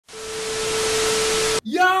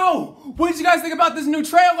What did you guys think about this new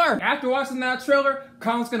trailer? After watching that trailer,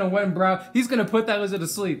 Kong's gonna win, bro. He's gonna put that lizard to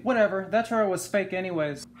sleep. Whatever, that trailer was fake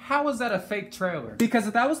anyways. How was that a fake trailer? Because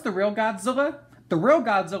if that was the real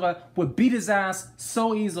Godzilla would beat his ass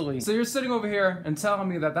so easily. So you're sitting over here and telling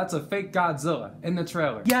me that that's a fake Godzilla in the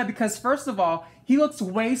trailer? Yeah, because first of all, he looks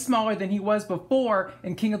way smaller than he was before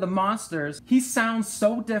in King of the Monsters. He sounds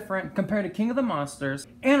so different compared to King of the Monsters.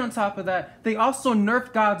 And on top of that, they also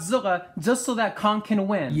nerfed Godzilla just so that Kong can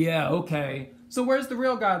win. Yeah, okay. So where's the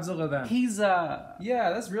real Godzilla then? He's, yeah,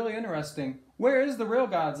 that's really interesting. Where is the real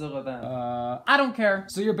Godzilla then? I don't care.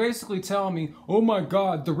 So you're basically telling me, oh my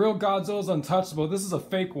god, the real Godzilla's untouchable, this is a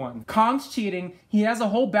fake one. Kong's cheating, he has a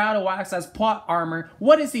whole battle axe as plot armor.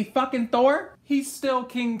 What is he, fucking Thor? He's still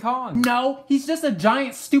King Kong. No, he's just a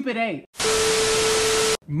giant stupid ape.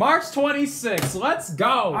 March 26th, let's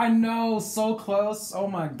go! I know, so close. Oh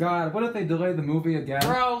my god, what if they delayed the movie again?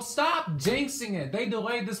 Bro, stop jinxing it. They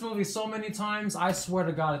delayed this movie so many times, I swear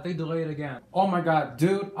to god, if they delay it again. Oh my god,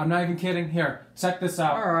 dude, I'm not even kidding. Here, check this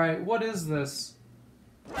out. Alright, what is this?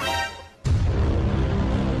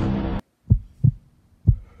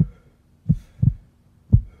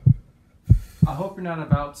 I hope you're not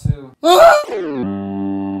about to.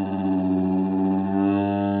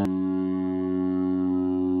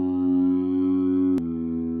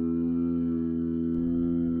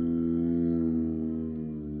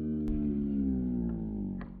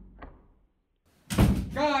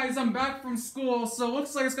 Guys, I'm back from school, so it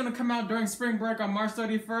looks like it's gonna come out during spring break on March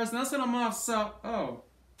 31st, and that's when I'm off, so,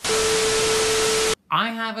 I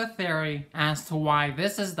have a theory as to why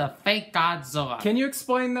this is the fake Godzilla. Can you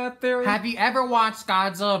explain that theory? Have you ever watched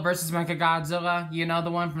Godzilla vs. Mechagodzilla? You know,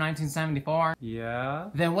 the one from 1974? Yeah.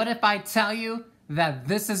 Then what if I tell you that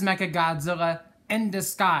this is Mechagodzilla in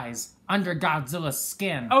disguise, under Godzilla's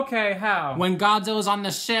skin? Okay, how? When Godzilla's on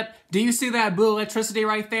the ship, do you see that blue electricity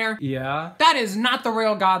right there? Yeah. That is not the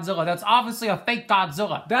real Godzilla. That's obviously a fake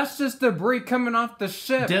Godzilla. That's just debris coming off the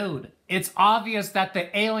ship. Dude, it's obvious that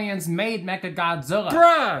the aliens made Mechagodzilla.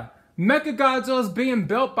 Bruh! Mechagodzilla's being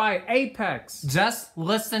built by Apex. Just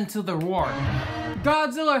listen to the roar.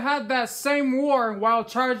 Godzilla had that same roar while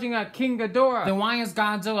charging at King Ghidorah. Then why is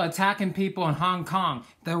Godzilla attacking people in Hong Kong?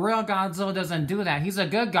 The real Godzilla doesn't do that. He's a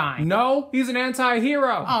good guy. No, he's an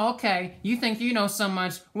anti-hero. Oh, okay. You think you know so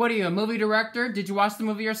much. What are you, a movie director? Did you watch the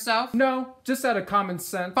movie yourself? No, just out of common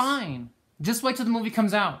sense. Fine. Just wait till the movie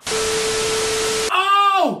comes out.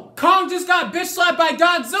 Oh! Kong just got bitch slapped by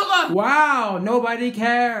Godzilla! Wow, nobody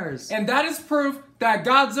cares. And that is proof that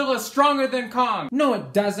Godzilla is stronger than Kong. No,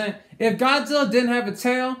 it doesn't. If Godzilla didn't have a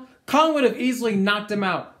tail, Kong would have easily knocked him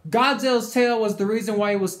out. Godzilla's tail was the reason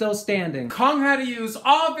why he was still standing. Kong had to use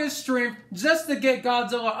all of his strength just to get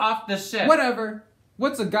Godzilla off the ship. Whatever.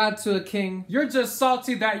 What's a god to a king? You're just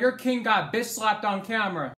salty that your king got bitch slapped on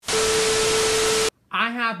camera. I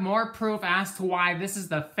have more proof as to why this is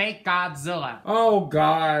the fake Godzilla. Oh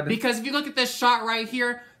god. Because if you look at this shot right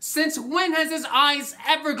here, since when has his eyes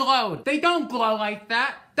ever glowed? They don't glow like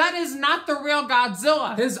that. That is not the real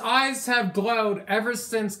Godzilla. His eyes have glowed ever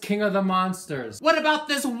since King of the Monsters. What about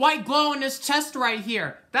this white glow in his chest right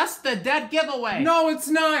here? That's the dead giveaway. No, it's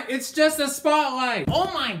not. It's just a spotlight. Oh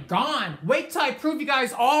my god. Wait till I prove you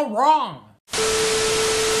guys all wrong.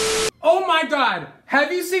 Oh my god!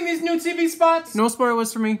 Have you seen these new TV spots? No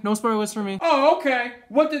spoilers for me. No spoilers for me. Oh, okay.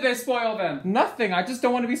 What did they spoil then? Nothing. I just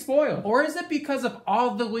don't want to be spoiled. Or is it because of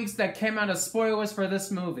all the leaks that came out as spoilers for this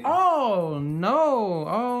movie? Oh, no.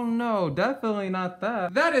 Oh, no. Definitely not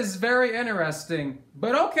that. That is very interesting.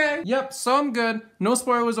 But okay. Yep, so I'm good. No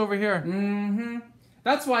spoilers over here. Mm-hmm.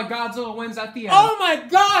 That's why Godzilla wins at the end. Oh my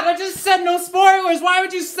god! I just said no spoilers! Why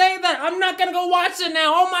would you say that? I'm not gonna go watch it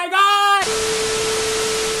now! Oh my god!